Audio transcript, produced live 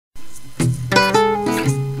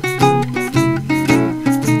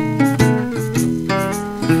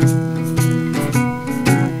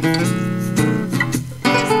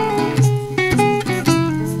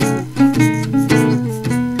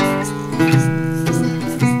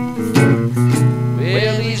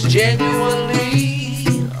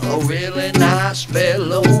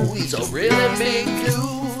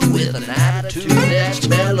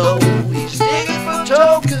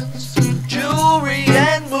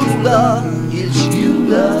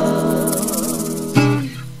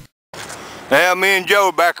Well, me and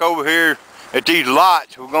Joe back over here at these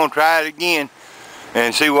lots. We're going to try it again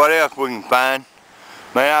and see what else we can find.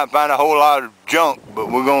 May not find a whole lot of junk,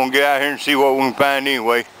 but we're going to get out here and see what we can find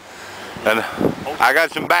anyway. And I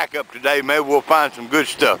got some backup today. Maybe we'll find some good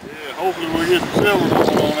stuff. Yeah, hopefully we'll get some silver going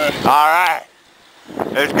on that. All right.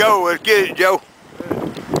 Let's go. Let's get it, Joe.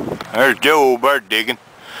 There's Joe over there digging.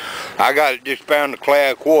 I just found the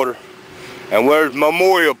clad quarter. And there's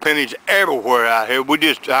memorial pennies everywhere out here.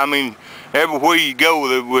 Everywhere you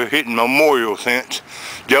go, we're hitting memorial cents.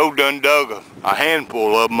 Joe done dug a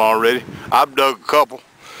handful of them already. I've dug a couple.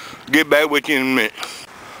 Get back with you in a minute.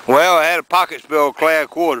 Well, I had a pocket spill of clad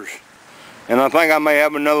quarters. And I think I may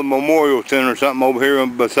have another memorial cent or something over here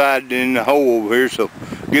beside in the hole over here. So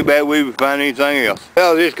get back with you if we find anything else.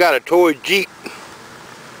 Well, this got a toy Jeep.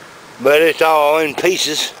 But it's all in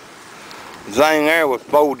pieces. The thing there was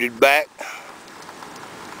folded back.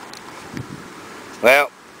 Well,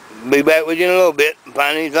 be back with you in a little bit and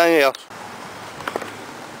find anything else.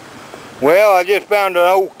 Well, I just found an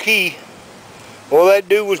old key. Well, that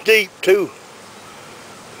dude was deep too.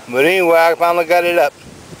 But anyway, I finally got it up.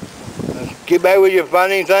 Get back with you and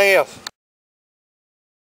find anything else.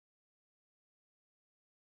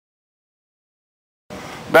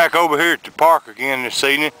 Back over here at the park again this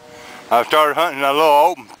evening. I started hunting a little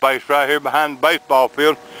open space right here behind the baseball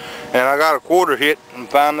field. And I got a quarter hit and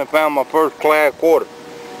finally found my first clad quarter.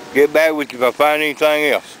 Get back with you if I find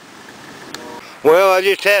anything else. Well, I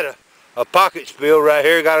just had a pocket spill right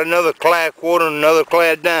here. Got another clad quarter and another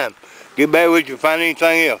clad dime. Get back with you if I find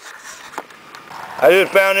anything else. I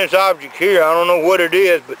just found this object here. I don't know what it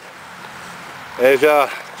is, but it's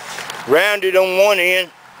rounded on one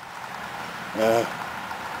end.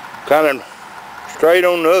 Kind of straight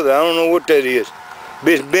on the other. I don't know what that is.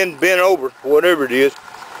 It's been bent over, whatever it is.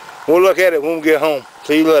 We'll look at it when we get home.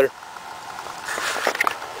 See you later.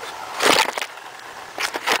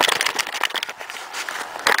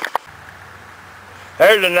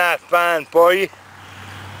 There's a nice find for you.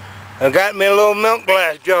 I got me a little milk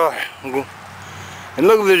glass jar. And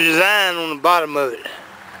look at the design on the bottom of it.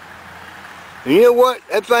 And you know what?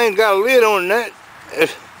 That thing's got a lid on it.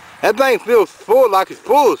 That thing feels full, like it's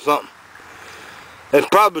full of something. It's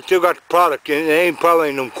probably still got the product in it. There probably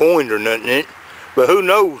ain't no coins or nothing in it. But who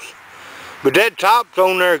knows? But that top's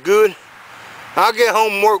on there good. I'll get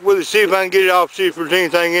home and work with it, see if I can get it off, see if there's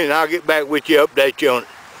anything in it, and I'll get back with you, update you on it.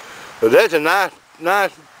 But that's a nice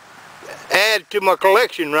add to my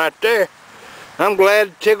collection right there. I'm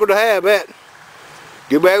glad, tickled to have that.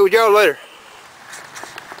 Get back with y'all later.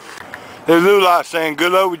 There's Yulelah saying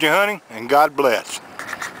good luck with your hunting and God bless.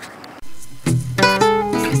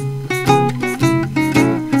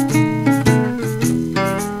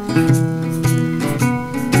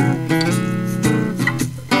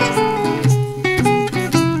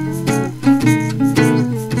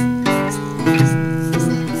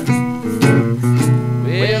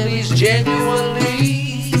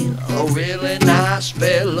 Genuinely a really nice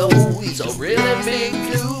fellow. He's a really big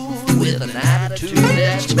dude with an attitude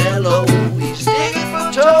that's